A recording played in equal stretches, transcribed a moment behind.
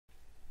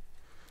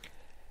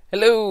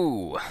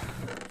Hello,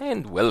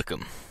 and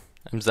welcome.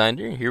 I'm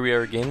Zeinder. Here we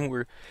are again.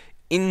 We're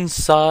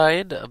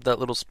inside of that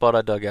little spot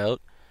I dug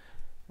out.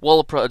 Wall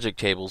of project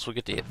tables. We'll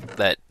get to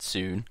that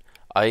soon.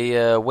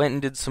 I went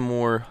and did some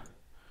more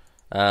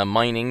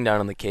mining down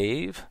in the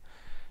cave,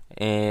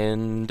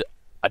 and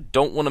I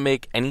don't want to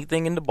make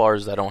anything into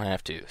bars that I don't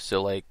have to.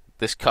 So, like,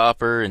 this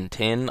copper and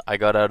tin I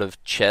got out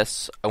of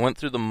chests. I went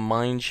through the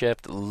mine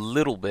shaft a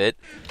little bit,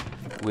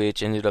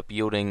 which ended up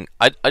yielding...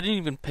 I didn't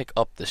even pick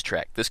up this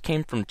track. This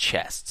came from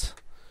chests.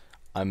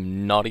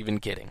 I'm not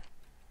even kidding.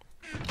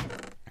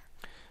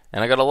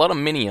 And I got a lot of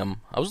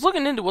minium. I was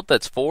looking into what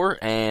that's for,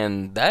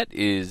 and that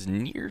is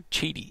near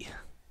cheaty.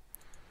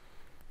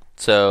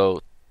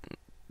 So,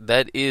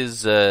 that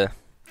is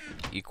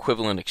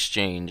equivalent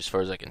exchange as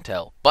far as I can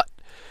tell. But,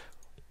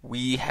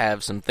 we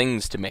have some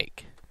things to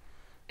make.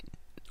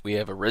 We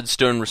have a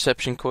redstone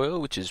reception coil,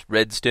 which is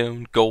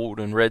redstone, gold,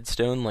 and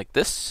redstone like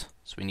this.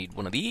 So we need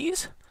one of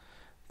these.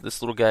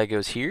 This little guy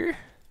goes here.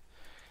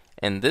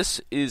 And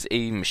this is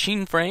a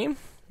machine frame,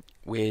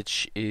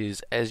 which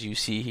is, as you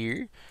see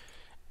here,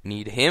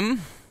 need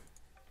him.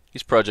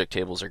 These project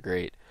tables are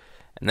great.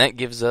 And that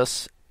gives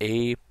us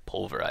a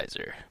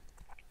pulverizer.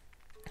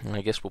 And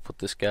I guess we'll put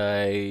this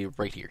guy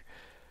right here.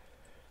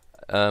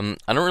 I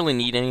don't really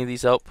need any of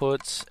these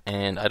outputs,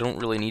 and I don't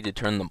really need to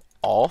turn them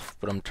off,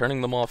 but I'm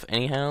turning them off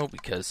anyhow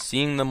because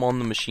seeing them on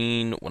the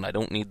machine when I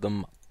don't need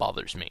them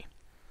bothers me.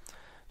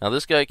 Now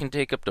this guy can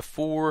take up to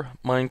 4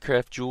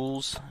 Minecraft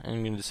joules, and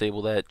I'm going to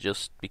disable that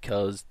just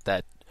because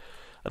that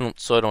I don't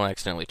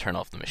accidentally turn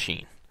off the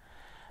machine.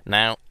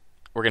 Now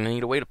we're going to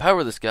need a way to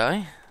power this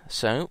guy,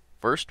 so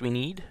first we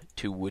need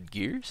 2 wood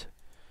gears.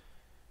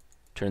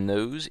 Turn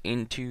those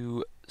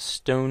into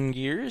stone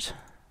gears,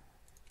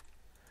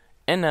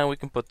 and now we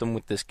can put them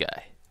with this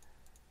guy,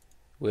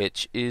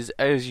 which is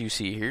as you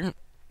see here.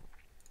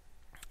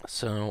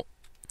 So,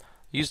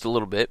 used a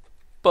little bit,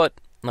 but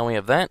now we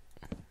have that,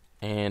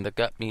 and I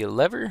got me a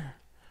lever.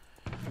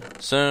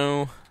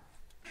 So,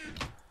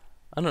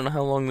 I don't know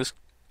how long this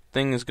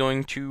thing is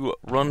going to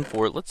run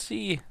for. Let's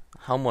see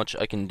how much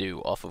I can do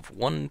off of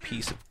 1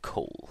 piece of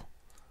coal.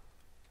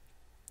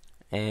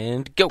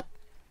 And go!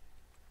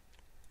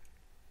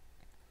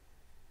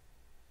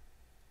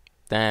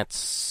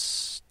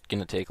 That's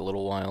gonna take a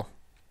little while.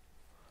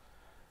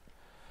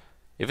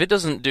 If it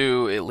doesn't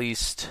do at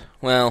least,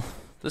 well,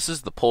 this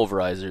is the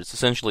pulverizer. It's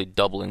essentially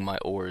doubling my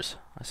ores.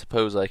 I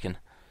suppose I can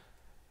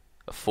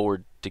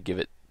afford to give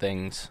it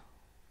things.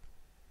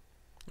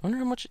 I wonder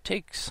how much it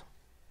takes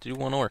to do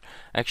 1 ore.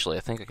 Actually,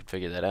 I think I could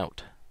figure that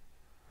out.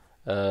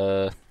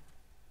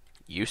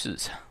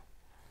 Uses.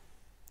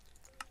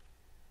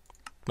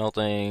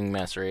 Melting,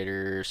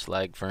 macerator,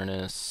 slag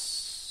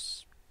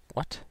furnace.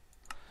 What?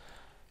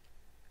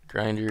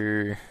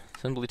 Grinder,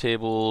 assembly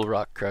table,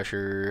 rock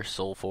crusher,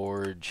 soul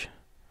forge.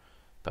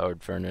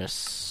 Powered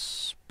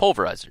furnace,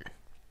 pulverizer,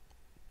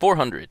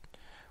 400,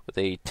 with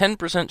a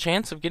 10%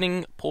 chance of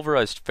getting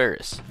pulverized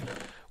ferrous,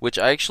 which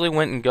I actually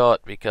went and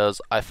got because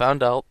I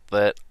found out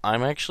that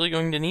I'm actually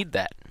going to need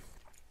that.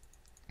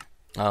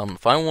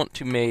 If I want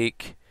to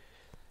make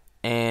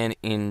an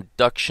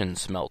induction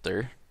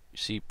smelter, you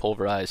see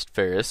pulverized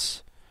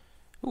ferrous.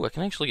 Ooh, I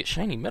can actually get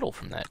shiny metal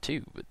from that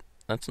too, but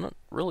that's not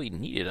really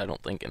needed, I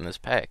don't think, in this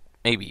pack.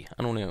 Maybe,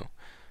 I don't know.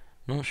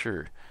 I'm not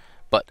sure.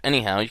 But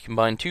anyhow, you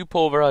combine 2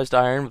 pulverized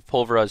iron with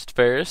pulverized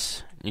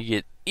ferrous, you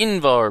get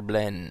Invar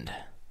blend.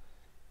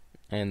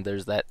 And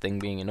there's that thing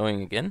being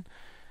annoying again.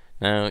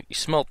 Now, you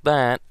smelt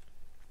that,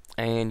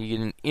 and you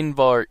get an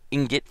Invar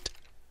ingot.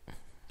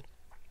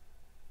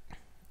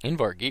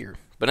 Invar gear.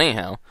 But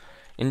anyhow,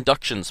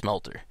 induction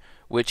smelter,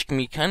 which can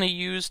be kind of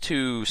used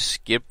to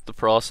skip the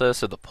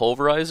process of the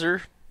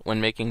pulverizer when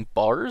making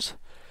bars.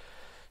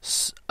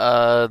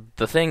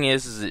 The thing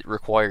is it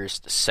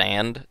requires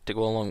sand to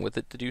go along with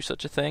it to do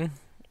such a thing.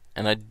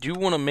 And I do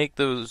want to make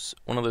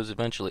one of those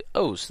eventually.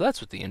 Oh, so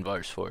that's what the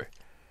Invar's for.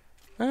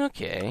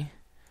 Okay.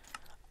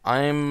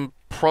 I'm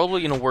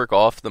probably going to work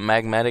off the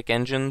magmatic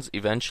engines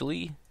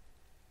eventually.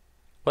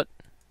 What?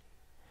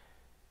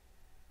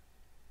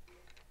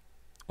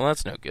 Well,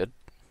 that's no good.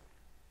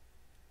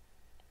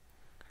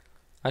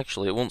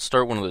 Actually, it won't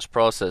start one of those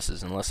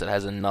processes unless it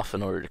has enough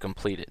in order to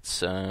complete it,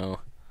 so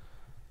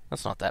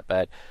that's not that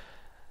bad.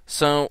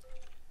 So,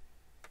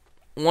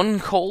 1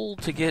 coal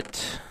to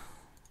get,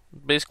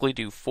 basically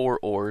do 4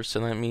 ores,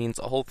 so that means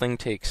the whole thing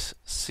takes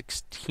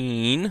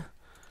 16,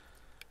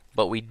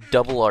 but we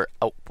double our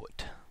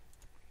output.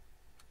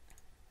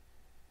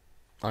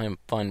 I am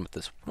fine with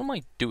this. What am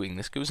I doing?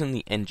 This goes in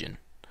the engine.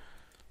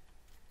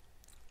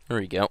 There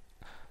we go.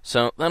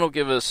 So, that'll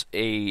give us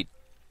a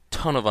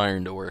ton of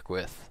iron to work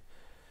with.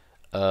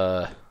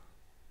 More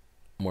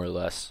or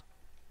less.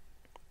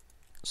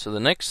 So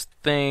the next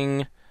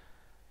thing,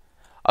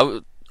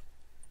 I'm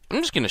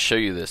just going to show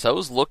you this. I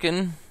was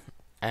looking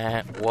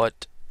at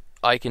what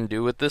I can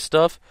do with this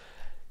stuff.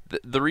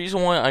 The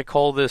reason why I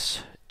call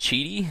this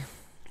cheaty,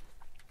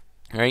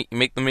 right, you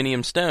make the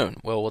minium stone.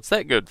 Well, what's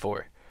that good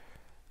for?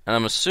 And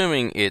I'm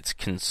assuming it's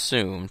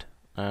consumed.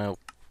 I'll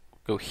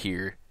go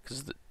here,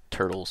 because the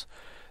turtles.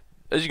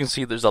 as you can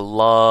see, there's a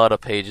lot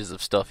of pages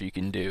of stuff you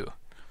can do.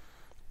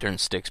 Turn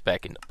sticks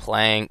back into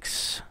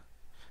planks,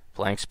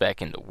 planks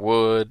back into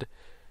wood,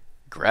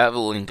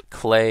 gravel into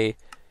clay.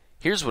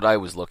 Here's what I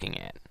was looking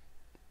at.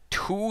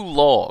 2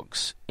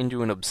 logs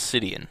into an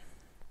obsidian.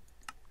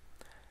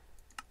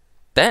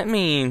 That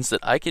means that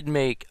I could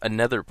make a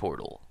nether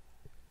portal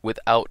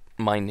without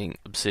mining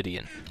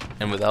obsidian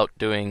and without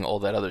doing all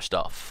that other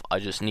stuff. I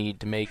just need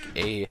to make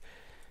a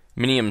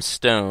minium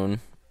stone,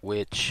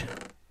 which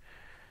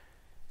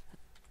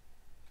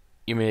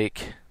you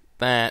make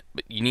that,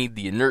 but you need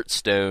the inert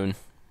stone,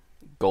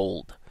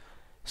 gold.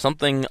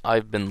 Something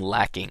I've been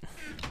lacking.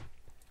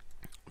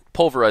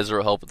 Pulverizer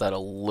will help with that a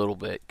little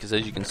bit, because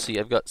as you can see,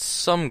 I've got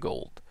some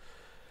gold.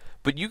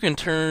 But you can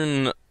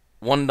turn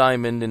 1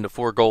 diamond into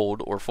 4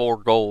 gold, or 4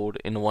 gold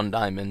into 1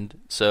 diamond.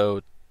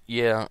 So,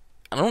 yeah,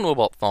 I don't know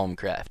about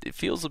Thaumcraft. It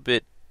feels a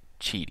bit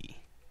cheaty.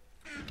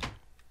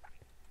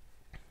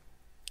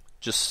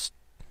 Just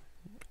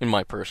in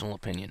my personal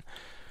opinion.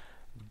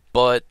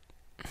 But,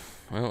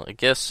 well, I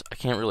guess I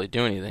can't really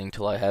do anything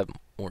until I have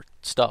more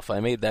stuff.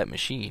 I made that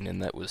machine,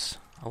 and that was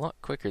a lot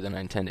quicker than I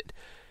intended.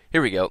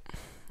 Here we go.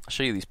 I'll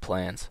show you these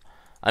plans.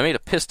 I made a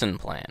piston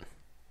plan,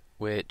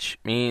 which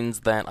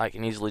means that I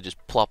can easily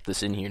just plop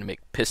this in here to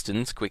make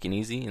pistons quick and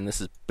easy, and this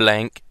is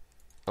blank.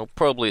 I'll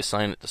probably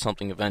assign it to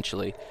something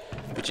eventually,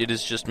 which it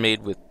is just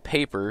made with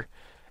paper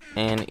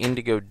and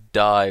indigo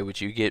dye,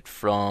 which you get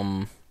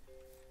from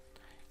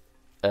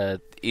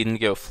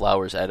indigo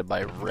flowers added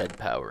by red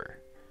power.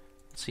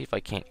 Let's see if I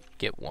can't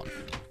get one.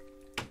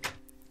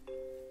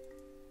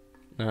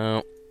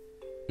 No.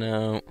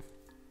 No.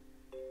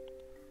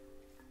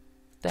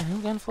 The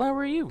hell kind of flower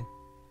are you?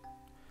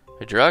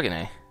 A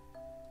Dragone.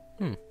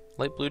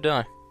 Light blue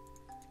dye.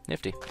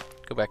 Nifty.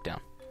 Go back down.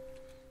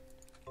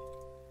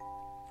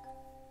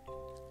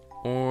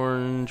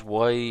 Orange,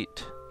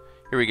 white.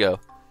 Here we go.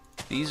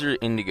 These are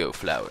indigo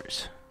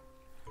flowers.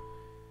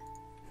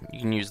 You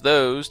can use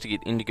those to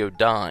get indigo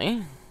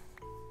dye.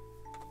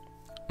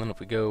 Then if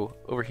we go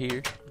over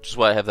here, which is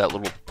why I have that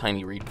little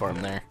tiny reed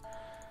farm there.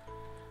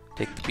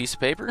 Take the piece of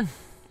paper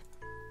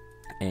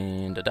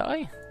and a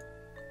dye.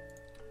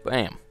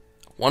 Bam.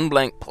 1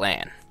 blank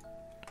plan.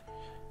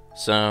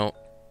 So,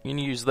 you can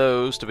use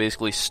those to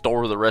basically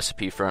store the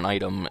recipe for an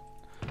item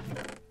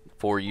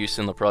for use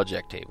in the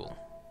project table.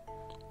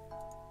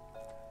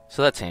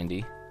 So that's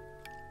handy.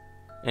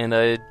 And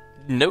I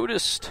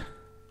noticed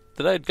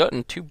that I had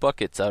gotten 2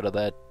 buckets out of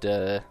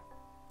that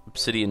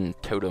obsidian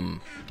totem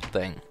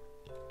thing.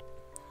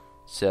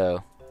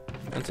 So,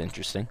 that's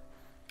interesting.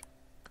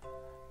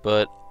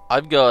 But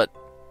I've got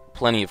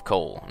plenty of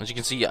coal. As you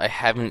can see, I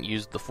haven't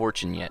used the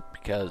fortune yet,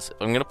 because if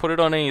I'm going to put it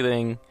on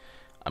anything,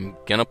 I'm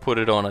going to put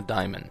it on a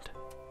diamond.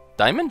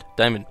 Diamond?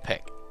 Diamond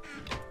pick.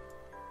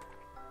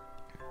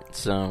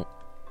 So,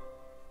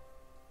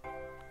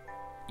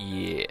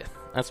 yeah,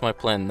 that's my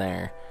plan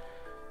there.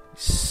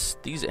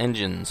 These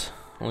engines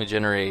only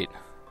generate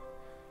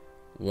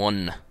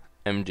 1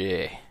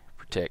 MJ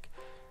per tick.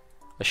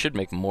 I should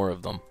make more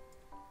of them.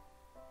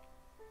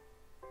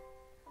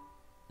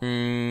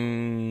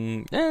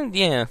 And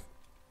yeah.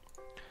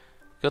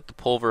 Got the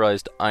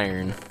pulverized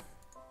iron.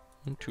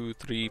 1, 2,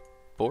 3,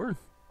 4.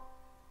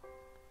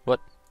 What?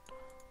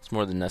 It's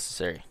more than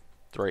necessary.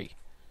 3.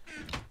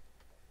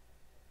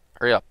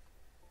 Hurry up.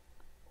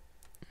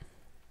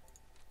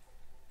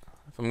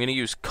 If I'm gonna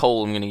use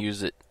coal, I'm gonna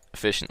use it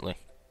efficiently.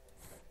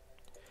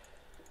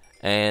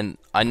 And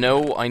I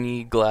know I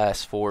need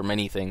glass for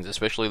many things,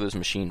 especially those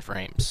machine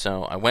frames.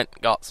 So I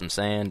went, got some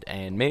sand,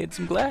 and made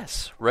some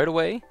glass right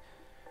away.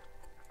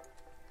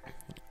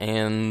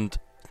 And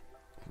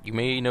you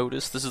may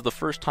notice this is the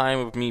first time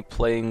of me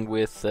playing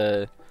with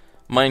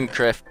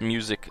Minecraft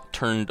music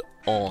turned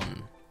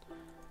on.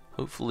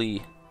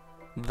 Hopefully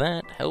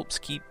that helps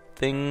keep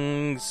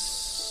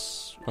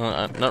things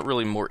not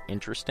really more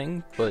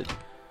interesting, but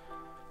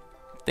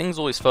things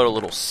always felt a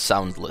little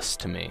soundless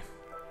to me.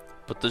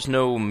 But there's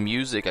no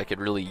music I could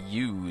really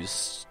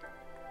use,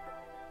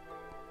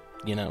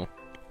 you know.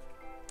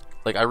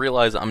 Like, I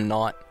realize I'm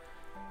not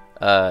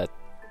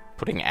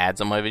putting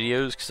ads on my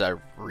videos because I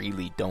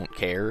really don't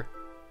care.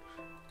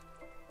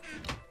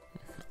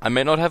 I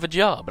may not have a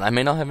job, and I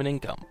may not have an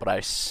income, but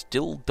I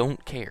still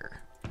don't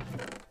care.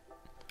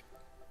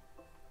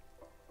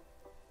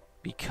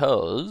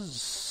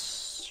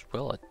 Because,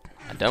 well,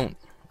 I don't,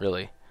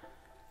 really.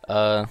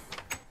 Let's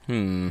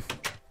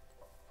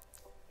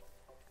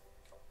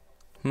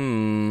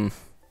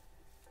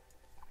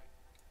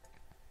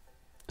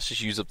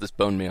just use up this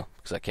bone meal,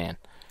 because I can.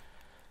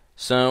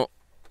 So,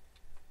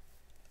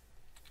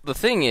 the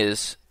thing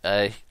is,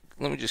 let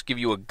me just give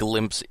you a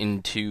glimpse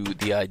into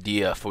the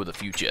idea for the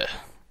future.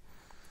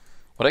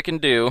 What I can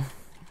do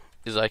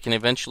is I can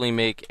eventually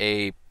make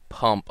a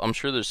pump. I'm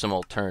sure there's some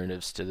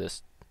alternatives to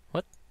this.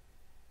 What?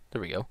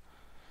 There we go.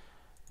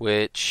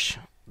 Which,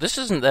 this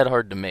isn't that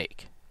hard to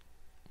make.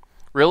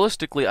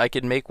 Realistically, I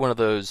could make one of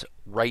those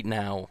right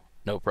now,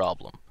 no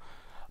problem.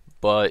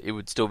 But it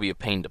would still be a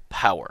pain to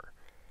power.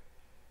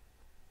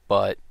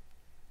 But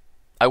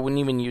I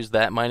wouldn't even use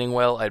that mining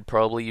well. I'd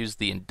probably use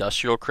the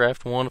industrial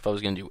craft one if I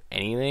was going to do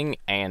anything,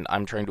 and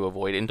I'm trying to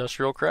avoid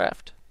industrial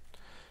craft.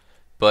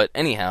 But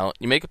anyhow,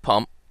 you make a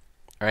pump,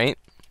 right?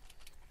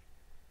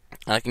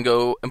 I can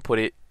go and put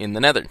it in the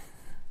nether.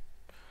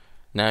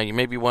 Now, you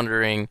may be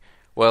wondering,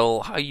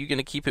 well, how are you going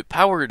to keep it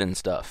powered and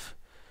stuff?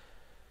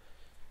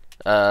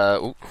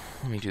 Let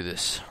me do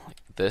this. Like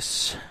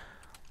this.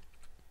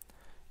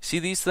 See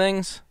these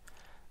things?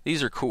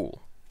 These are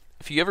cool.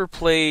 If you ever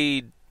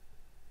played...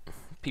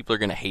 People are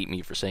going to hate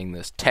me for saying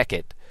this.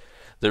 Tekkit.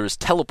 There's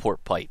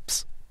teleport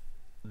pipes.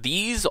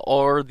 These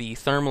are the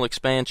thermal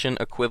expansion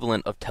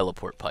equivalent of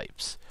teleport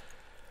pipes.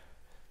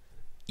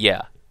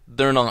 Yeah,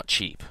 they're not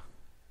cheap.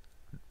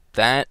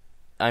 That,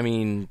 I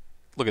mean,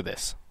 look at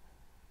this.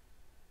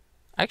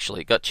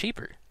 Actually, it got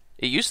cheaper.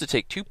 It used to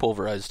take 2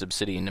 pulverized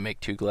obsidian to make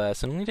 2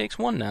 glass, and it only takes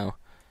 1 now.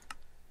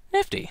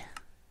 Nifty.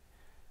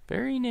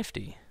 Very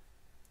nifty.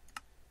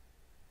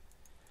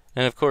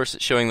 And of course,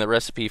 it's showing the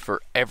recipe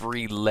for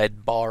every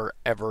lead bar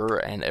ever,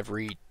 and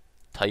every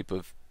type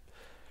of...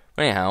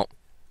 Anyhow,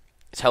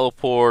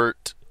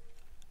 teleport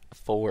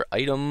for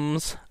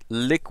items,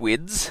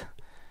 liquids,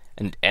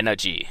 and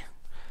energy.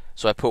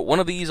 So I put one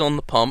of these on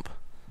the pump,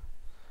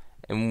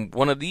 and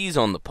one of these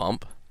on the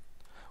pump,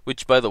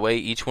 which, by the way,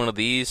 each one of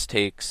these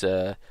takes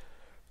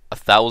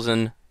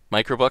 1,000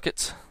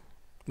 microbuckets,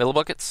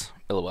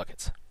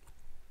 millibuckets.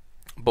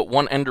 But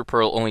one ender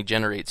pearl only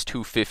generates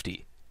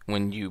 250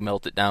 when you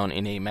melt it down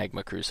in a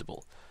magma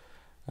crucible.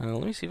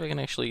 Let me see if I can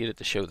actually get it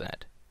to show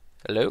that.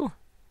 Hello?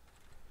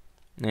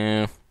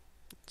 No,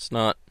 it's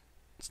not.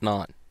 It's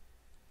not.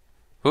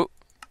 Oh.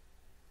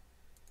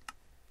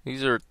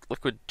 These are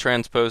liquid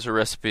transposer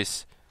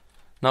recipes.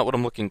 Not what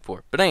I'm looking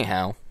for. But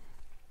anyhow,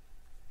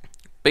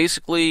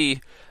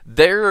 basically,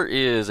 there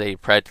is a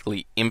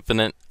practically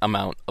infinite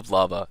amount of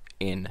lava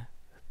in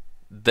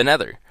the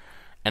nether.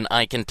 And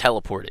I can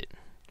teleport it.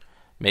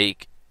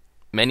 Make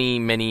many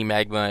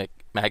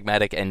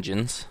magmatic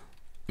engines.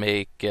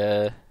 Make,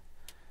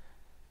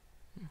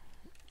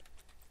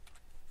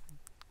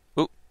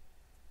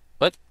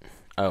 what?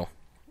 Oh,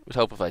 would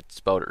help if I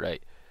spelled it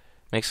right.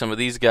 Make some of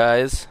these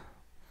guys,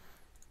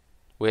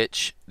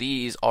 which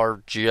these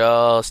are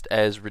just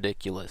as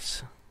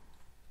ridiculous.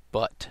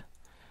 But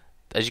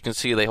as you can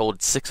see, they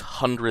hold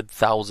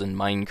 600,000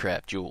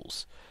 Minecraft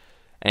joules.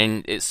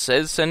 And it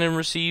says send and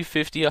receive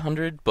 50,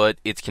 100, but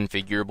it's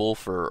configurable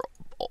for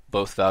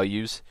both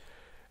values.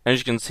 And as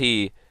you can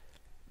see,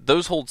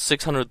 those hold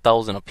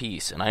 600,000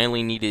 apiece, and I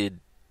only needed,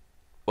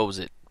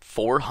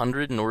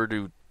 400 in order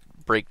to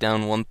break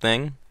down one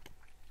thing.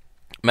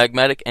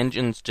 Magmatic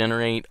engines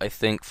generate, I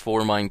think,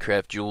 4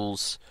 Minecraft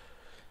joules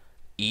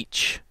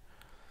each.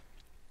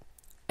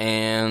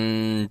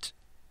 And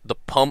the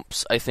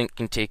pumps, I think,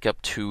 can take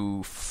up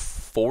to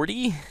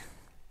 40.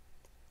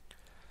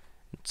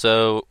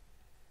 So,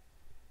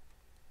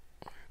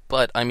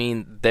 but, I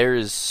mean, there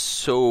is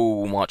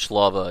so much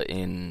lava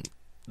in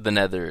the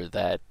nether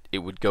that it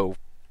would go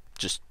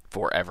just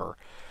forever.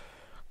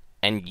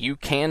 And you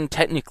can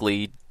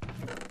technically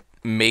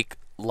make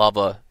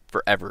lava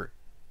forever.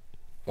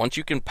 Once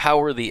you can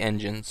power the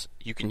engines,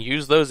 you can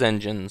use those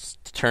engines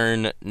to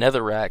turn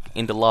netherrack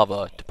into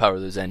lava to power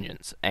those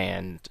engines,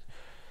 and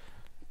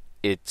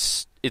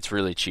it's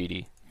really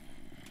cheaty,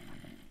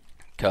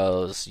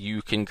 because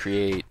you can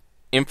create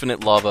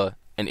infinite lava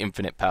and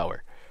infinite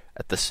power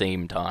at the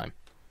same time.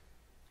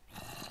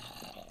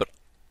 But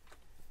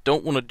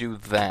don't want to do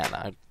that.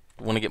 I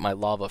want to get my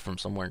lava from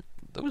somewhere.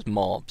 Those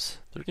mobs,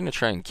 they're going to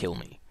try and kill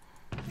me.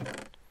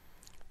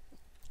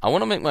 I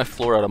want to make my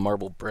floor out of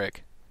marble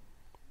brick.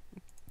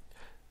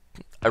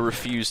 I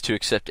refuse to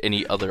accept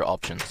any other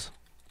options.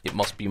 It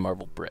must be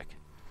marble brick.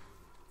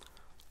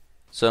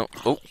 So,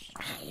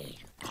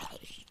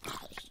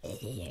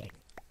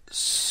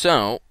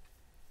 So,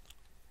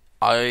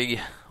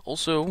 I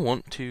also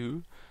want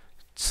to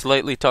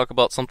slightly talk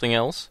about something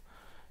else.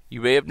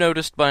 You may have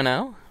noticed by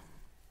now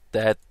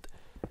that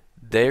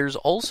there's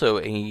also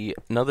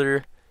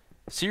another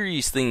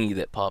series thingy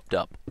that popped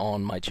up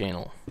on my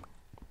channel.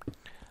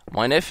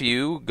 My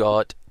nephew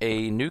got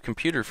a new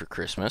computer for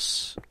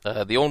Christmas.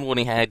 The old one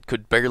he had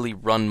could barely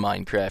run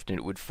Minecraft, and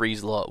it would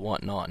freeze a lot and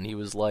whatnot. And he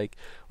was like,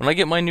 when I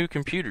get my new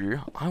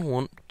computer, I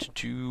want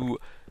to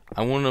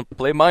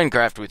play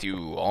Minecraft with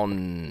you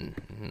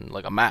on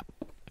like a map.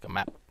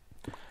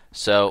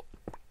 So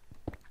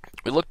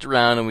we looked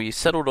around and we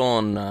settled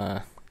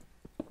on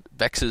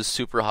Vex's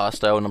Super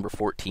Hostile number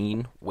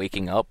 14,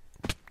 Waking Up.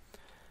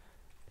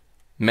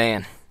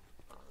 Man,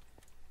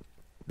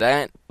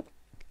 that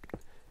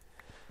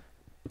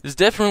is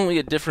definitely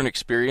a different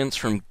experience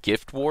from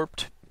Gift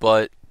Warped,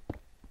 but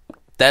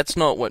that's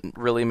not what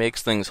really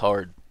makes things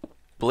hard.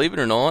 Believe it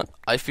or not,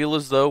 I feel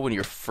as though when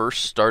you're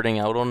first starting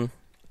out on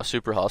a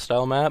Super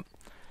Hostile map,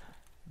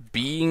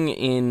 being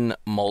in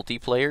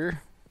multiplayer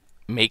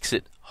makes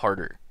it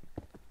harder,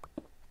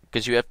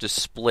 because you have to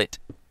split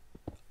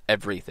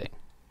everything.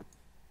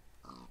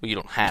 Well, you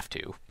don't have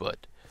to,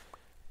 but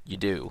you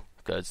do,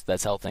 because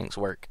that's how things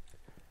work.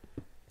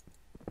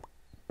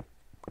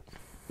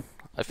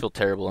 I feel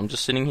terrible. I'm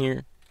just sitting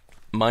here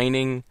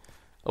mining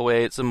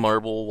away at some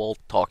marble while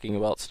talking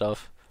about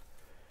stuff.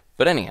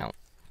 But anyhow,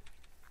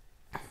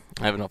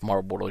 I have enough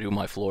marble to do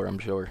my floor, I'm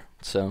sure.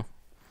 So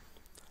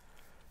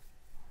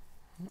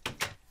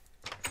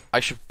I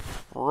should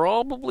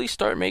probably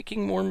start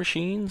making more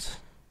machines.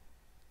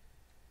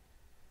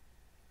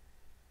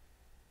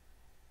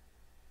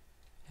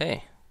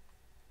 Hey.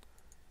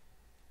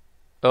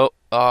 Oh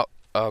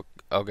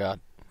God.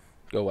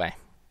 Go away.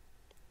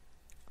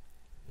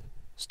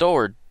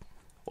 Stored.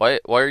 Why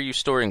are you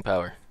storing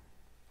power?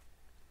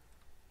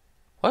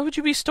 Why would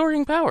you be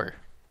storing power?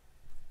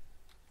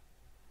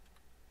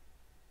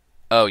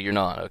 Oh, you're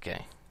not.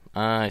 Okay.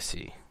 I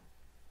see.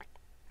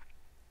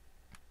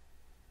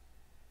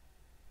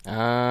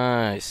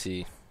 I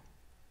see.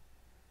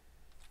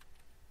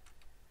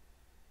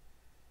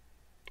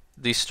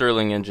 These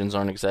Stirling engines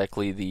aren't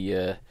exactly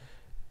the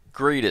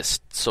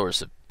greatest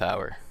source of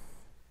power.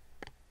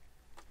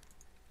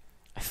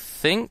 I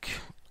think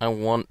I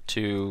want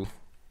to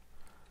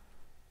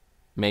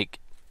make...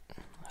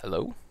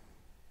 Hello?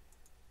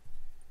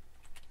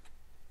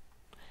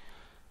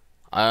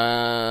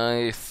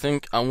 I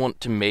think I want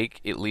to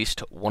make at least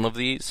one of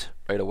these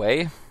right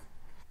away.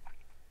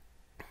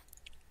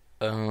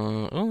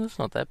 Oh, that's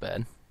not that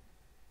bad.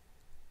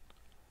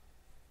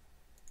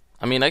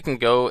 I mean, I can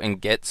go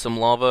and get some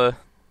lava.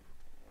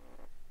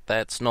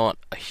 That's not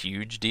a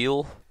huge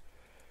deal.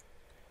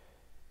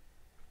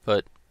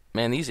 But,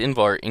 man, these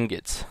Invar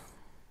ingots.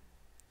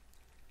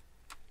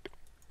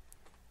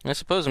 I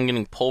suppose I'm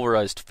getting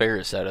pulverized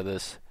ferrous out of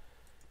this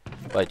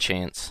by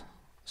chance.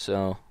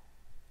 So,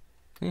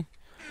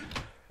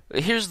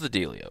 here's the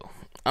dealio.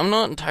 I'm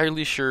not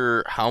entirely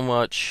sure how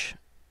much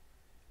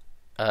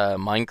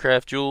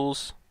Minecraft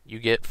joules you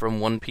get from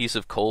one piece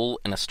of coal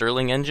in a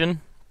Stirling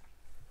engine.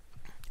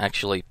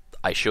 Actually,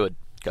 I should,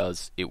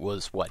 because it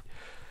was, what,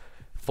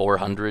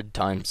 400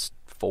 times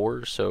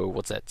 4, so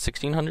what's that,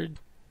 1600?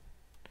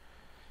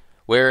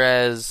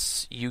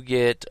 Whereas you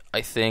get,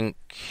 I think,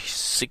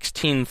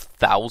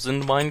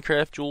 16,000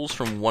 Minecraft joules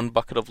from one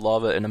bucket of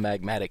lava in a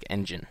magmatic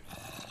engine.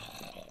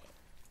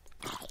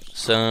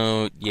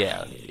 So,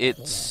 yeah,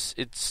 it's,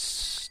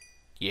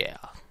 yeah,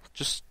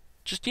 just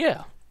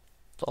yeah.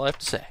 That's all I have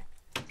to say.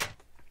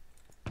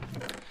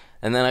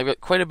 And then I've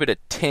got quite a bit of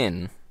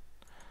tin.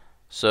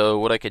 So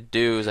what I could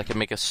do is I could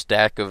make a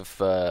stack of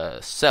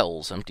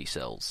cells, empty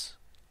cells.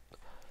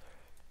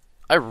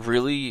 I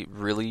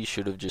really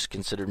should have just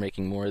considered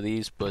making more of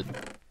these, but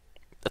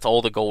that's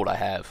all the gold I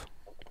have.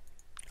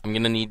 I'm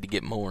gonna need to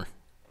get more.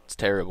 It's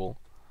terrible.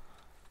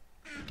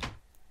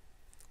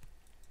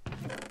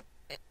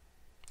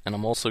 And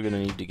I'm also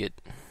gonna need to get...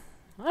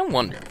 I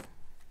wonder.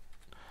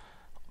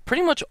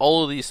 Pretty much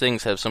all of these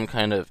things have some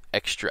kind of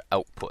extra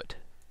output.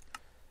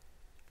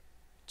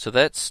 So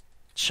that's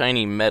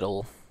shiny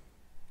metal.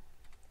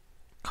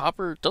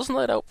 Copper, doesn't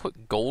that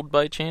output gold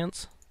by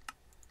chance?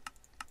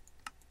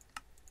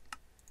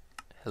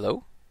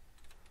 Hello?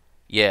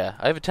 Yeah,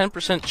 I have a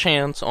 10%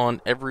 chance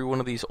on every one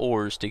of these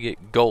ores to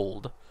get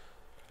gold.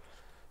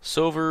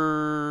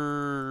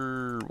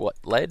 Silver... what?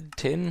 Lead?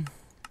 Tin?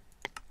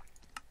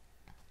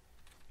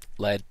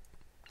 Lead.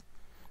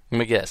 Let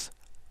me guess.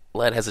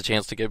 Lead has a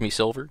chance to give me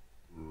silver?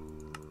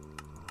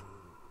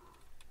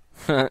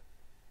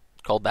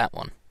 Called that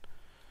one.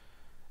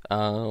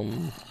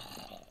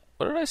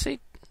 What did I say?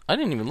 I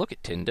didn't even look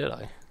at tin, did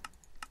I?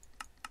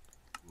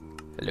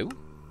 Hello?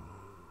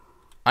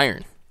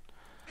 Iron.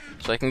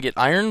 So I can get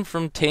iron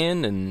from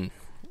tin, and...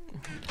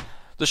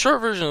 The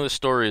short version of the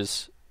story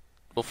is...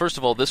 Well, first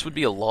of all, this would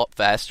be a lot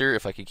faster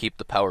if I could keep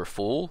the power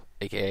full,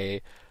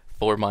 aka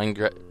 4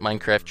 Minecraft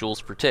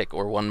joules per tick,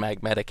 or 1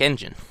 magmatic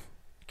engine.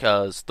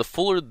 Because the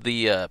fuller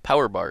the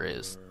power bar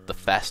is, the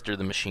faster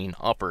the machine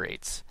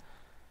operates.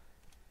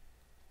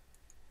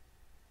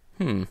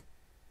 I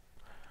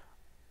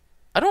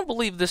don't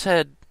believe this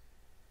had...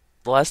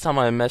 The last time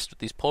I messed with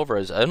these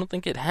pulverizers, I don't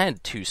think it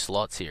had 2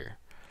 slots here.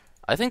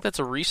 I think that's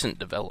a recent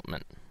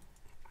development.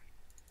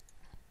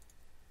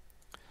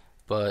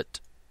 But...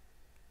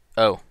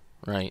 oh,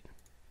 right.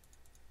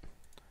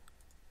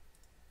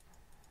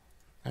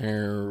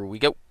 There we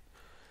go.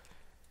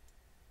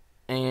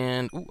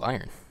 And... ooh,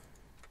 iron.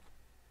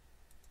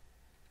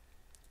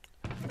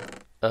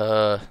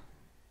 You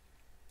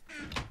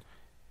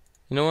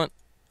know what?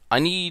 I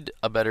need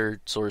a better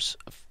source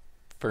of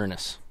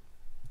furnace.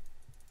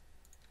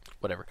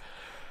 Whatever.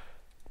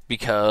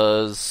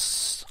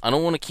 Because I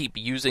don't want to keep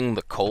using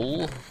the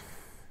coal.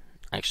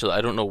 Actually,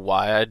 I don't know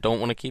why I don't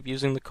want to keep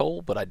using the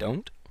coal, but I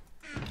don't.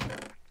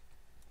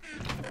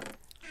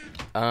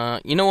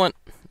 You know what?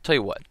 Tell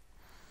you what.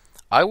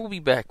 I will be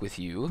back with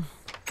you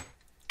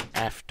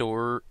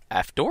after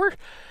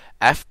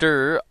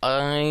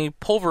I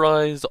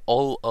pulverize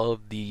all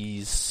of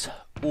these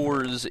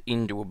ores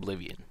into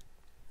oblivion.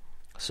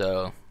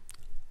 So,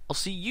 I'll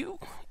see you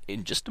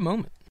in just a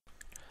moment.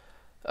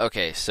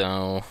 Okay,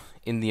 so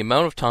in the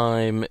amount of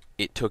time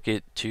it took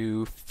it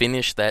to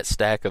finish that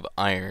stack of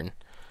iron,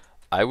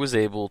 I was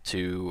able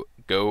to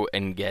go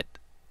and get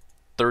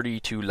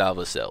 32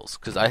 lava cells,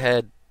 because I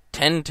had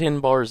 10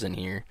 tin bars in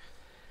here,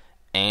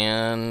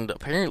 And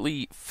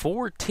apparently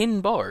 4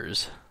 tin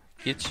bars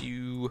gets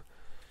you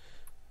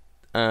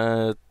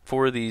 4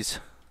 of these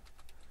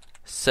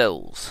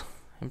cells.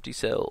 Empty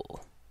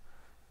cell.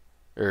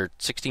 Or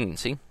 16,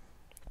 see?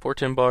 4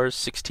 tin bars,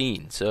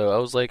 16. So I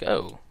was like,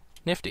 oh,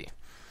 nifty.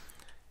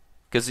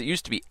 Because it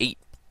used to be 8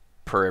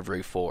 per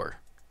every 4.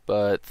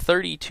 But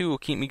 32 will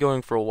keep me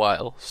going for a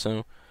while.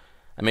 So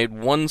I made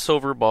 1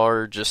 silver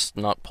bar, just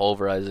not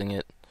pulverizing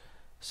it.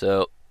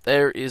 So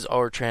there is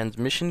our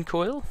transmission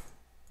coil.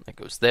 That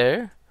goes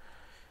there.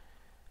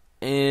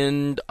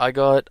 And I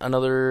got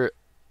another...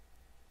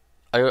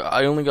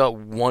 I only got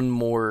 1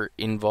 more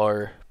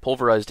Invar,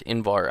 pulverized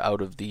Invar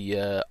out of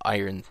the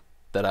iron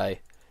that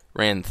I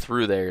ran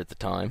through there at the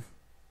time.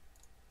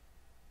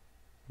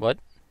 What?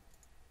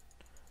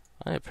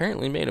 I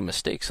apparently made a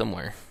mistake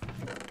somewhere.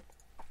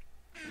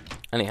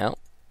 Anyhow.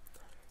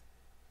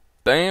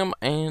 Bam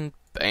and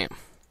bam.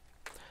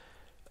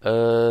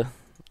 I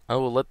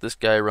will let this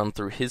guy run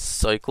through his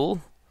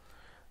cycle,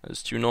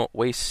 as to not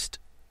waste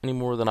any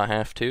more than I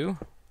have to.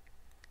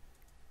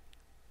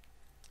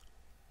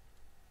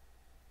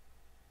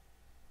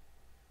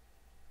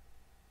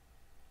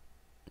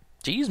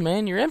 Jeez,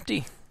 man, you're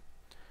empty.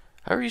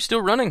 How are you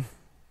still running?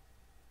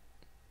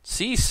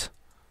 Cease.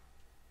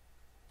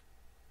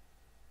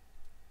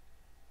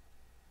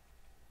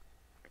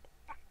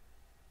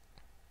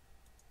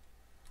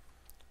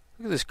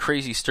 Look at this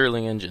crazy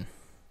Stirling engine.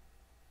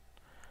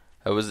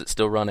 How is it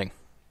still running?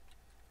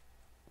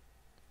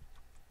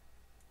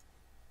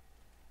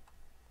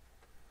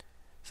 It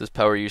says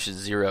power usage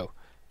 0.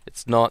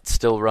 It's not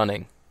still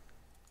running.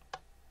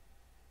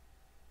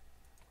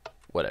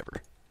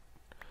 Whatever.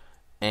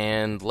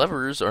 And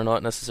levers are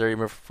not necessary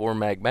for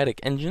magmatic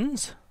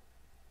engines.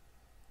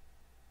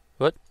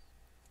 What?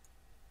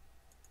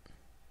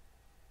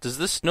 Does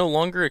this no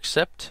longer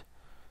accept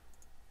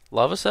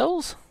lava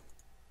cells?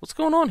 What's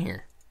going on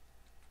here?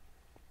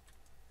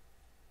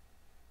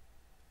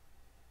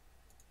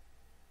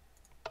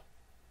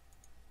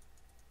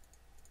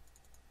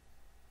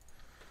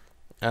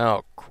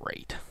 Oh,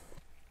 great.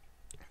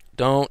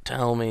 Don't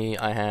tell me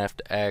I have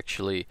to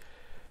actually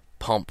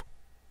pump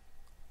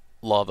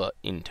lava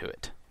into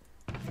it.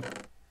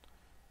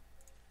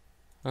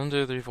 1,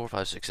 2, 3, 4,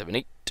 5, 6, 7,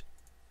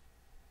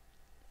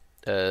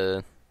 8.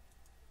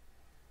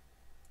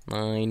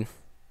 9.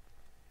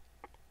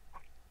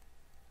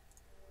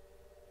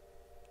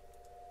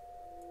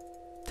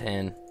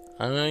 10.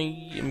 I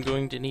am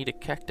going to need a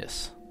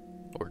cactus.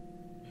 Or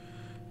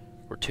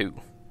 2.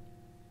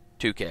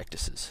 2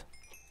 cactuses.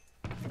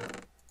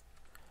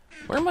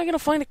 Where am I going to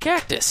find a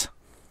cactus?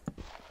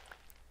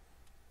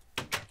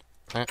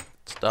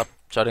 Stop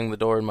shutting the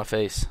door in my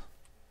face.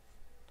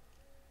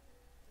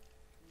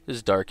 It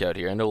is dark out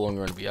here. I no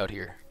longer want to be out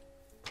here.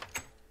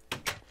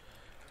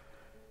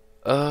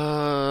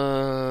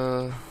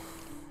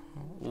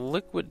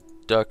 Liquid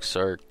ducks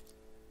are...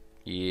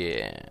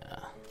 yeah.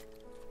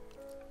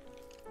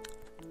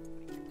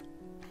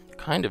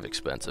 Kind of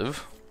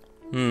expensive.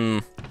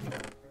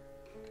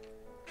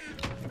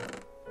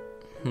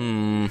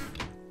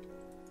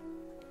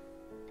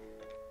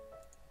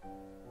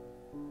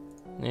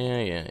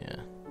 Yeah.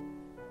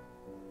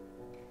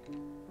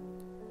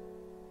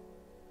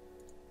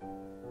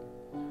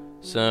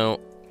 So,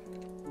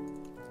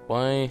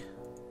 why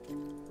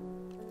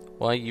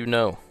you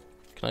know?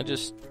 Can I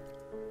just...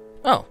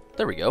 oh,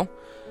 there we go.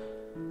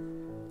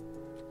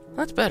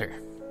 That's better.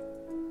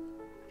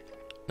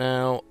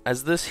 Now,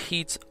 as this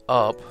heats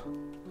up,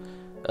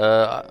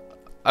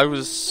 I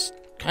was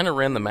kind of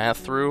ran the math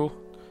through,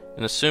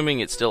 and assuming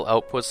it still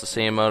outputs the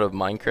same amount of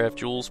Minecraft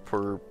joules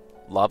per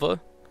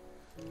lava,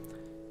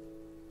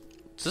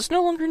 does this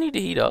no longer need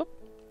to heat up?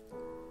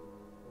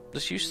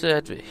 This used to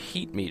have a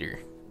heat meter.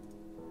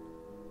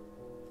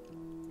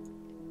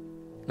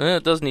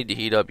 It does need to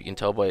heat up, you can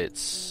tell by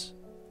its...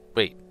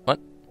 wait, what?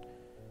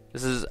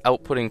 This is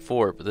outputting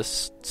 4, but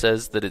this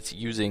says that it's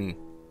using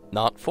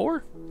not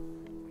 4?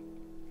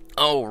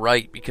 Oh,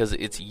 right, because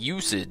its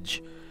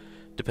usage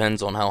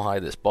depends on how high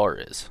this bar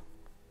is.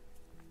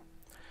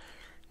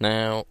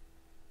 Now,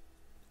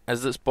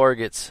 as this bar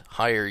gets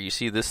higher, you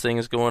see this thing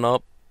is going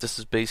up. This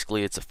is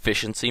basically its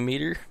efficiency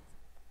meter.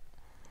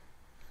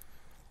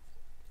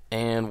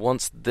 And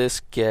once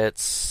this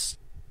gets...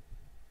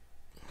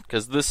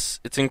 because this,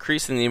 it's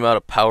increasing the amount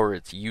of power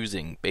it's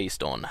using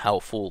based on how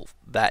full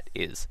that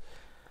is.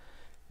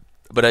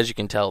 But as you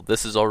can tell,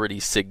 this is already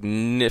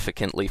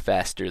significantly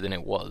faster than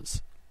it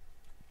was.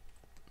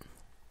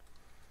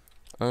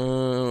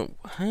 How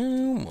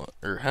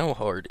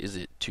hard is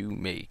it to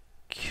make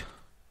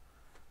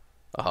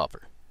a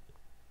hopper?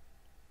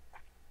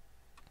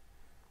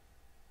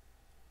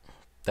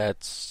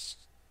 That's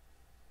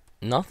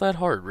not that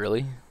hard,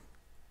 really.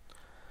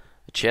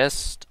 A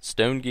chest,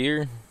 stone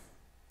gear.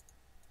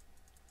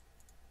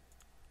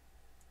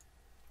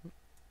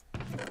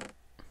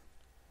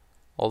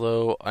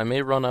 Although, I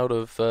may run out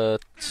of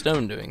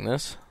stone doing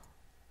this.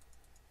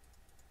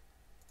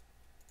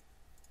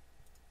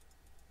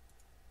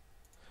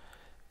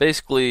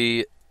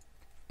 Basically,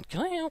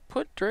 can I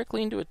output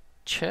directly into a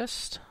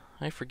chest?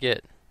 I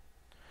forget.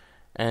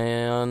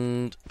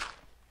 And...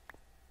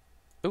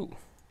 ooh.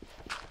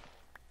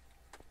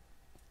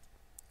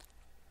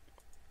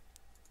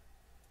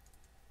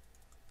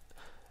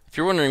 If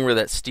you're wondering where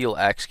that steel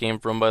axe came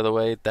from, by the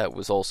way, that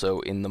was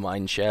also in the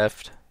mine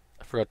shaft.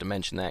 I forgot to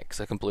mention that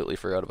because I completely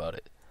forgot about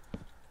it.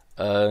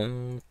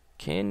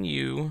 Can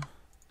you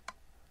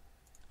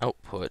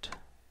output?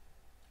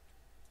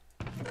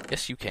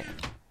 Yes, you can.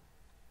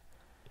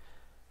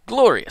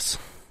 Glorious.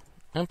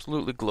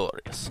 Absolutely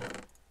glorious.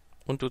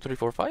 1, 2, 3,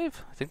 4,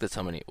 5? I think that's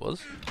how many it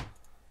was.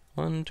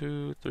 1,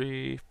 2,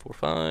 3, 4,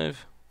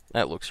 5.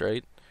 That looks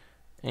right.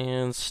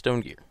 And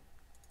stone gear.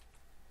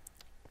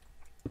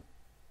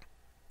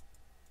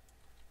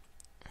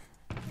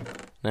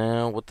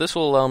 Now, what this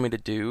will allow me to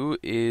do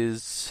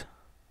is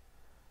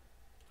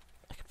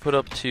I can put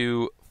up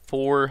to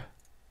 4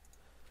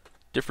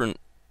 different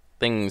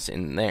things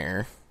in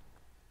there.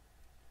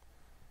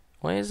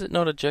 Why is it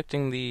not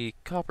ejecting the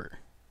copper?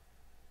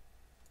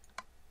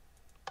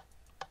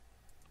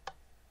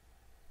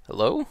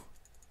 Hello?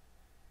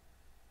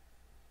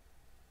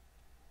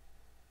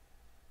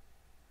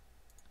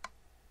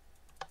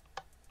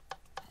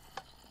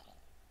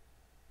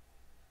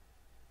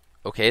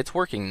 Okay, it's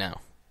working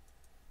now.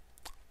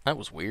 That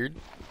was weird.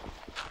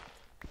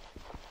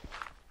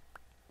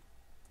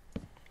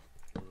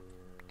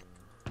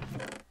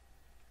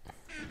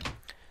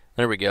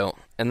 There we go.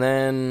 And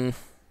then...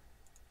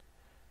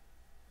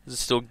 this is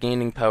still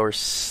gaining power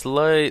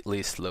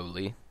slightly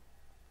slowly.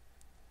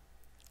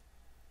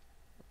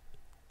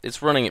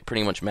 It's running at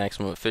pretty much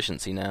maximum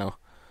efficiency now.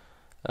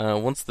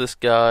 Once this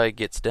guy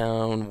gets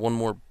down one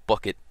more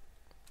bucket...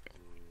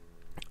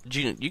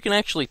 you can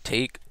actually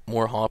take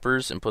more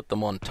hoppers and put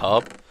them on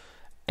top,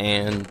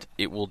 and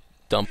it will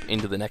dump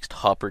into the next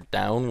hopper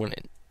down when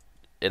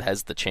it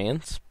has the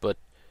chance, but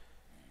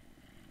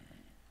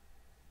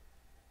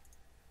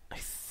I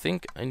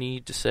think I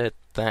need to set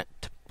that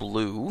to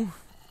blue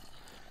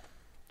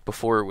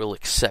before it will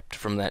accept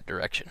from that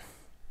direction.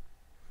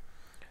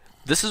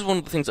 This is one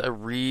of the things I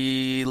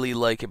really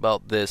like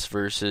about this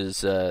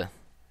versus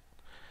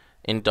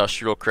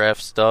industrial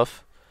craft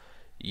stuff.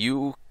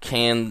 You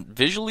can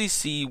visually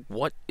see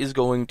what is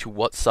going to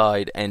what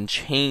side and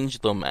change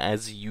them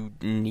as you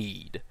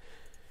need,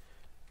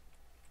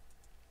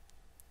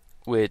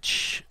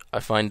 which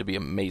I find to be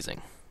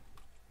amazing.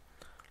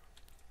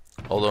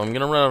 Although I'm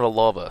going to run out of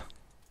lava.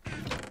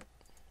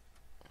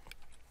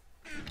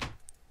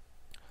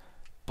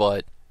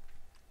 But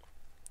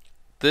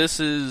this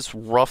is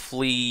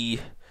roughly,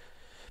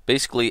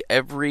 basically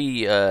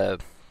every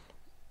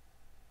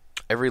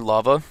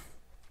lava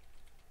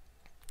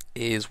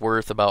is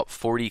worth about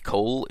 40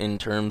 coal in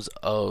terms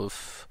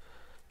of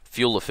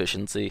fuel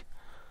efficiency,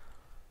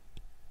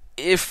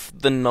 if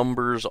the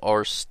numbers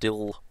are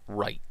still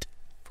right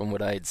from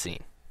what I had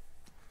seen.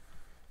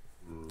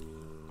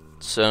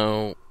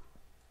 So,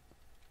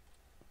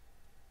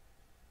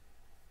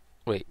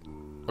 wait,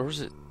 or was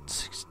it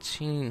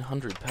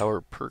 1600 power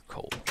per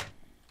coal?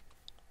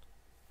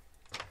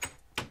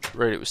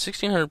 Right, it was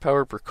 1600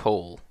 power per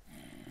coal,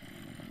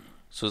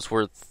 so it's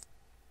worth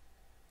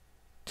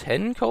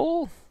 10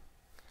 coal?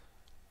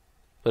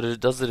 But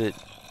it does it at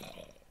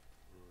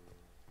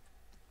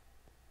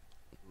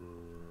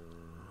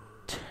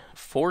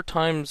 4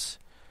 times.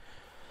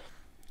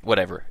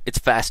 Whatever. It's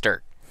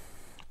faster.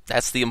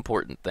 That's the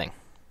important thing.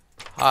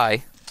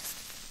 Hi.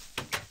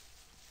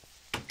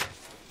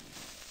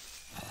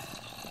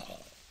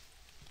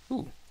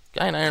 Ooh,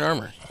 guy in iron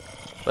armor.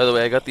 By the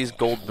way, I got these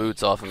gold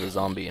boots off of a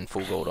zombie in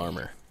full gold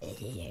armor.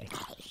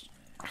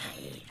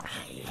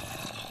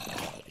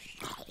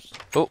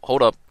 Oh,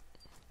 hold up.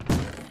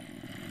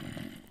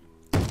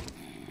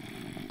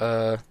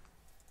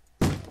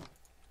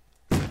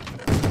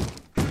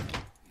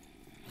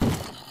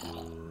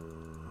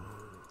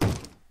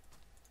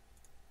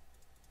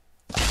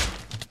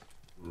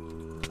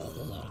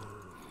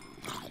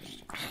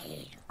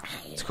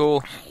 It's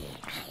cool.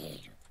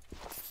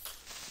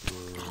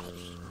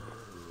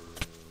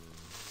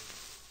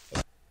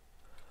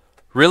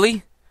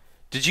 Really?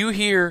 Did you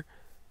hear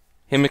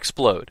him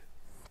explode?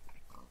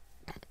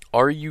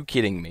 Are you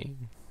kidding me?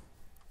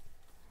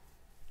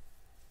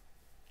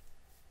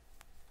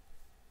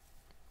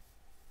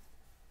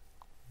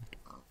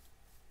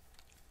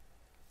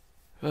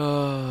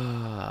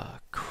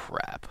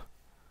 Crap.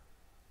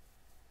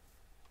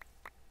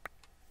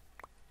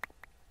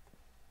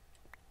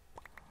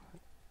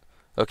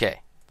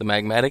 Okay, the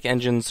magmatic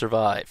engine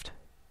survived.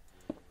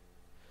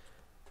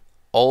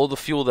 All the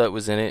fuel that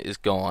was in it is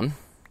gone.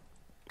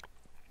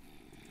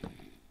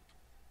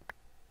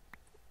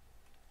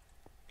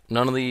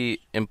 None of the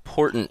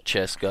important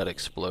chests got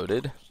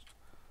exploded.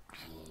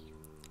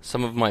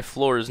 Some of my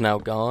floor is now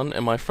gone,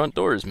 and my front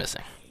door is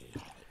missing.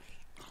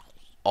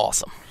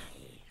 Awesome.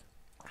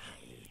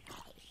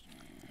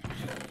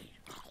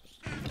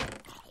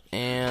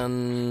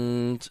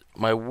 And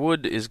my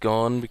wood is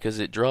gone because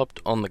it dropped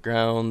on the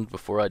ground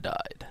before I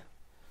died.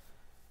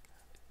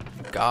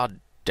 God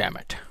damn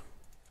it.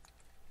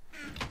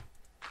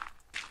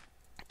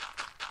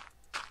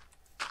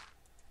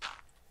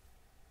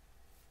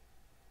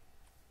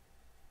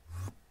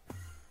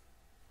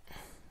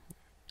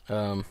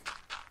 Um,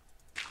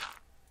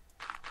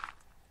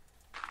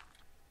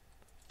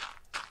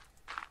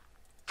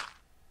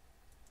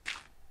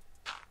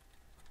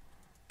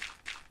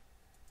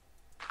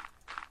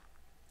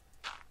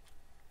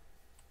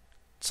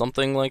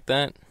 something like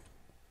that.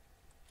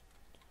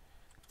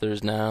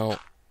 There's now...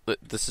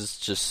 This is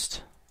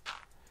just...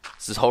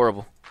 This is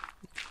horrible.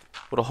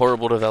 What a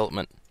horrible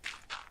development.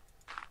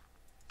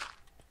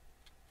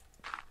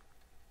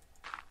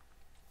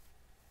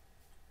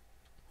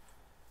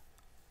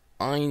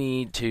 I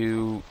need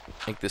to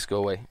make this go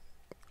away.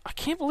 I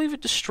can't believe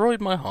it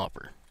destroyed my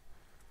hopper.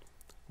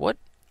 What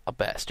a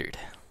bastard.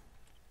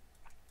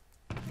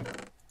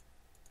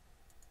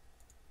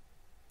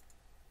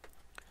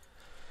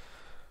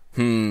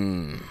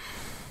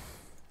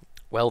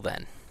 Well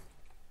then.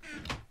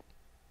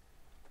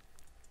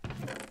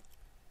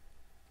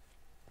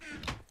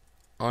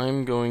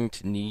 I'm going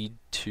to need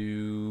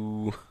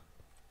to...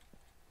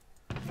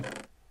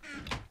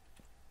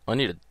 I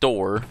need a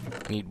door.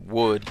 I need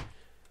wood.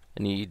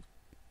 I need...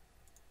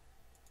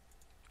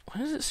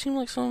 Why does it seem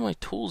like some of my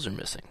tools are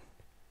missing?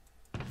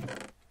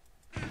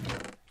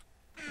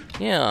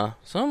 Yeah,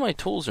 some of my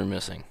tools are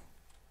missing.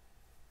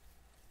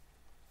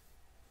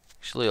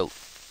 Actually,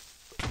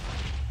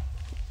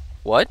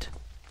 what?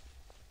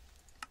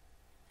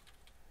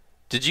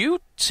 Did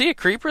you see a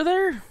creeper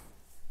there?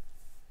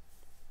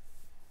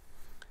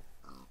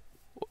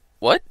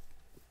 What?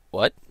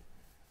 What?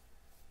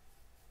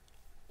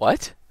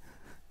 What?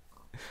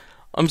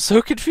 I'm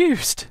so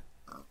confused.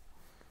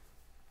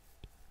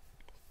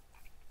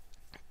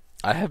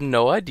 I have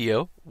no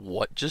idea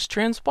what just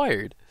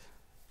transpired.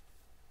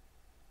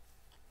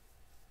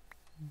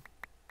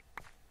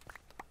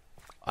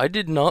 I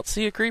did not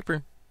see a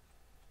creeper.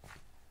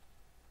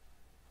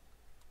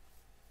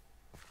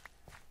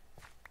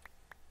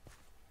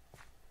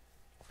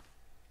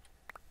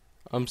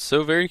 I'm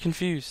so very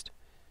confused.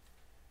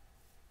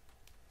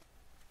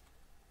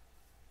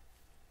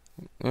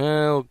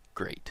 Well,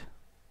 great.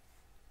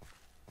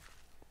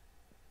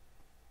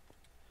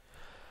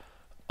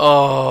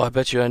 Oh, I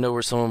bet you I know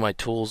where some of my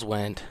tools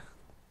went.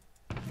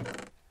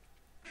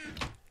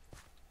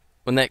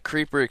 When that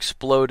creeper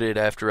exploded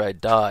after I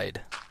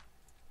died,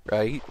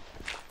 right?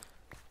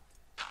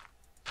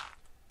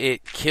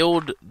 It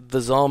killed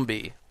the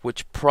zombie,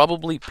 which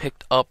probably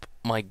picked up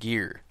my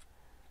gear.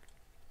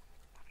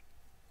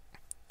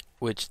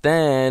 Which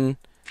then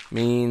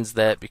means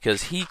that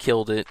because he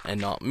killed it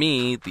and not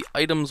me, the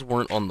items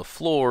weren't on the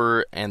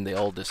floor and they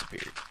all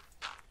disappeared.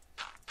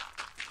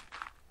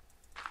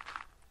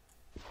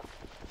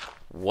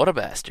 What a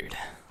bastard.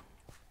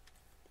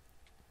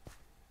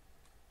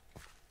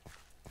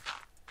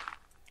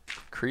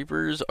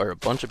 Creepers are a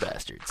bunch of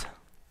bastards.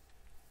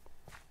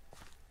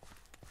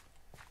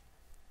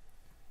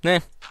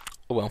 Nah,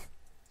 oh well.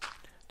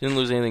 Didn't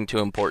lose anything too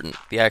important.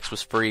 The axe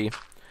was free,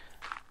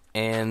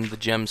 and the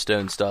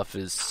gemstone stuff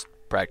is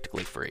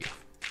practically free.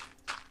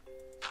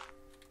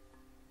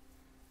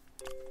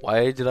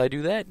 Why did I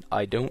do that?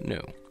 I don't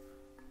know.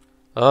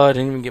 Oh, I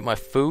didn't even get my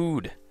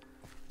food.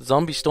 The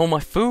zombie stole my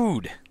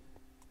food.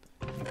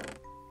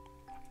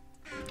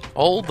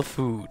 All the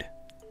food.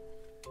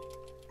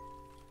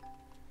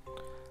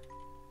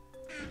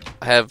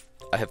 I have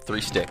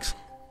 3 sticks.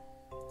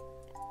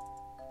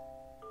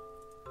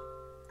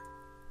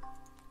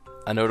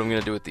 I know what I'm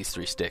gonna do with these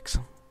 3 sticks.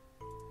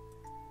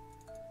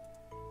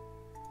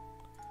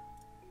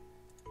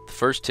 The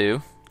first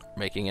 2 are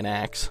making an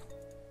axe.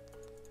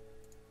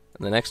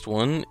 And the next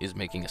one is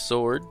making a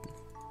sword.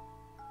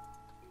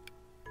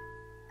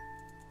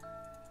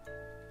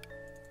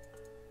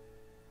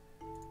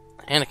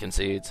 Anakin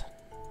seeds.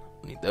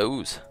 I need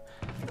those.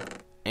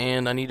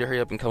 And I need to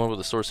hurry up and come up with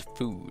a source of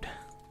food.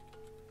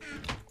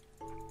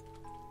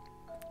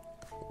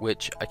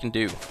 Which I can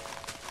do.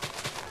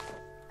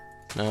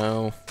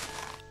 No.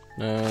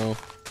 No.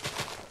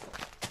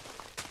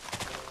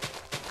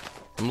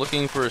 I'm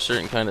looking for a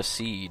certain kind of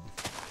seed.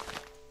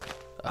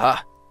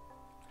 Aha!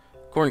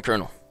 Corn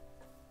kernel.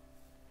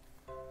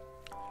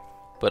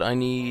 But I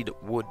need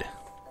wood.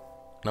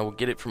 And I will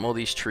get it from all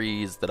these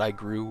trees that I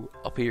grew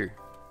up here.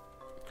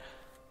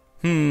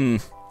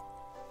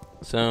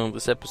 So,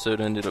 this episode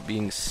ended up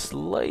being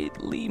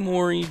slightly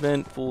more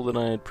eventful than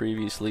I had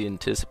previously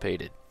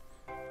anticipated.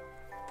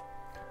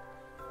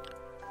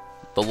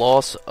 The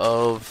loss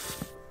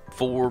of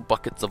 4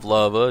 buckets of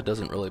lava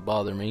doesn't really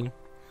bother me.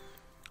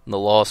 And the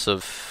loss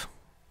of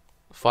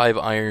 5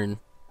 iron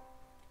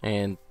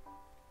and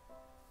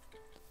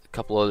a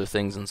couple other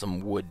things and some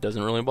wood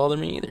doesn't really bother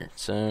me either.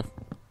 So,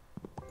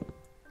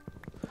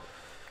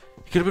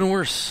 it could have been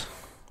worse.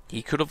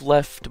 He could have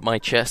left my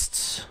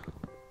chests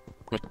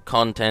with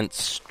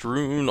contents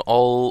strewn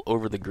all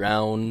over the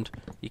ground.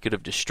 He could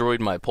have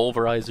destroyed my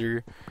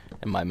pulverizer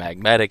and my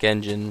magmatic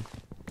engine.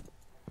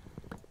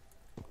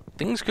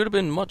 Things could have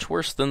been much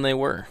worse than they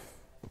were.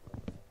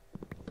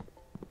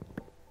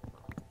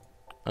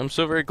 I'm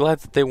so very glad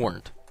that they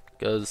weren't,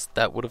 because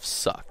that would have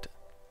sucked.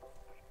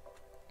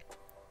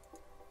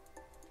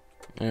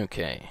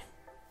 Okay.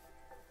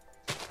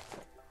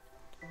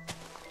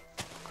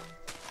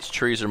 These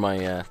trees are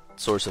my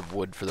source of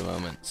wood for the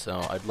moment, so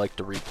I'd like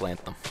to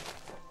replant them.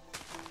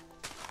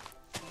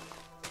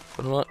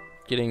 But I'm not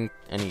getting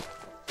any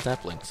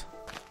saplings.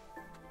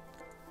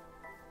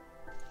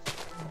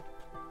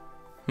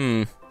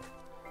 My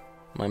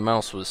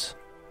mouse was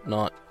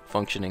not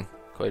functioning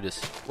quite as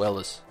well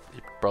as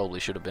it probably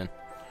should have been.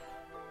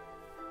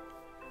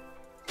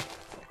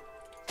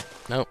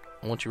 Nope,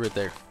 I want you right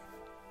there.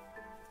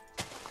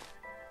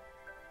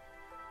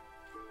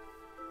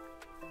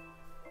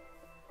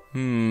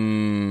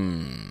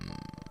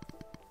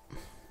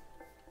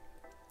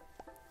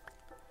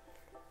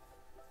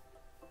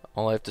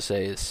 All I have to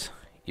say is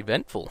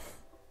eventful.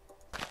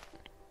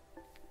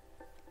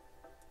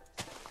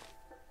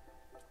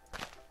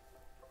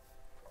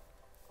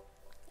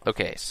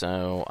 Okay,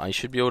 so I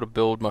should be able to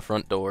build my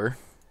front door.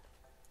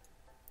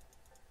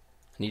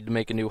 I need to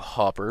make a new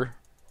hopper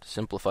to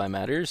simplify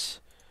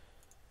matters.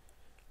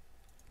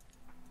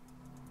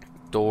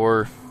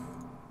 Door.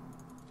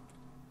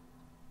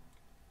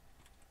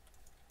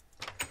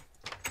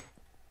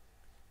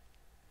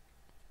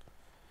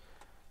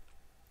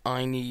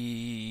 I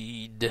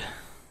need...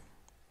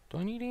 Do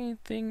I need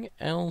anything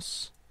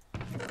else?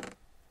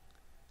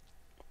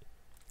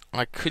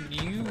 I could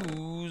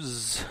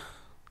use...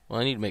 Well,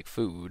 I need to make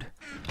food.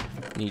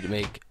 I need to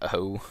make a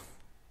hoe.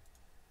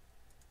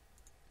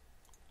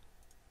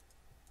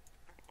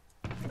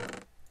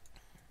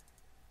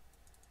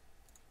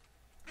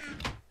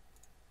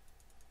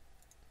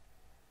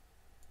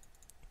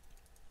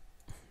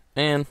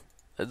 Man,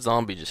 that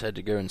zombie just had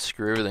to go and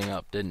screw everything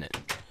up, didn't it?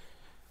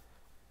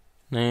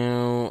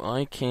 Now,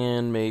 I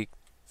can make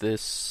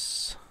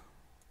this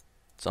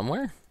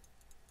somewhere.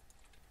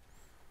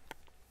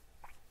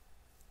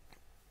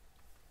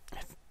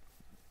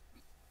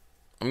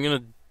 I'm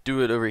gonna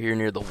do it over here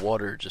near the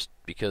water just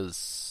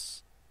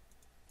because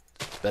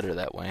it's better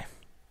that way.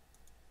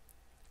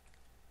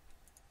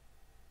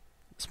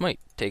 This might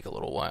take a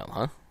little while,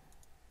 huh?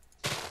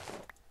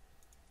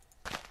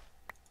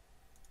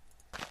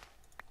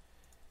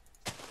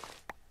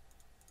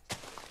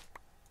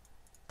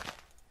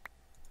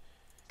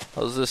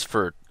 How's this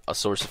for a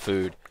source of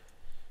food?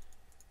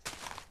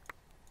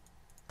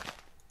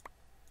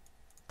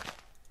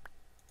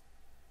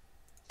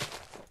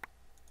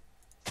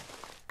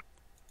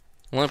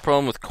 Only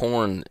problem with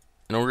corn,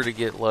 in order to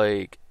get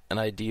like an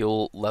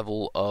ideal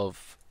level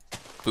of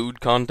food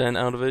content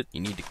out of it,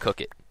 you need to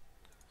cook it.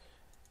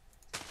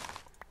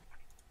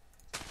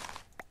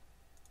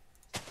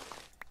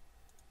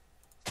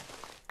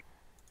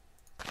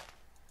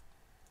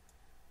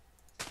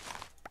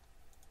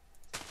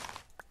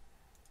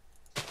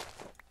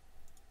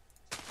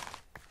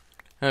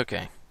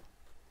 Okay.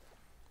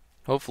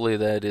 Hopefully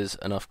that is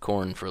enough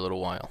corn for a little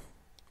while.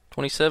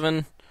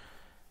 27,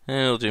 and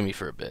it'll do me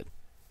for a bit.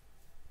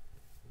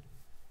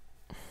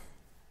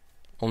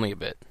 Only a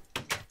bit.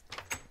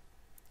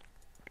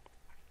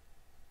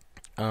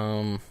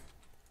 1,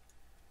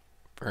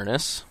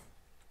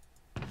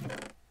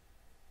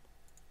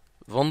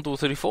 2,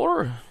 3,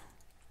 4.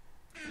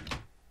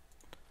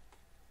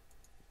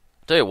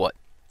 Tell you what.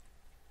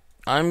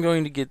 I'm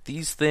going to get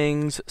these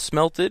things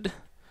smelted.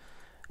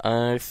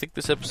 I think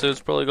this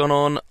episode's probably gone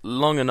on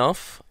long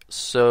enough,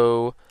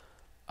 so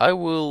I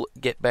will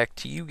get back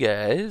to you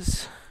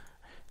guys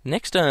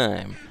next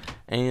time.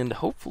 And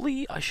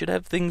hopefully I should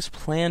have things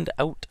planned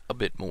out a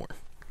bit more.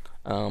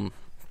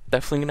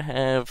 Definitely going to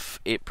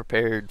have it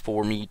prepared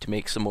for me to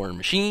make some more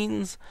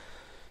machines.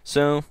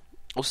 So,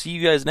 I'll see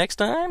you guys next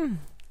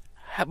time.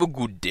 Have a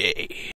good day.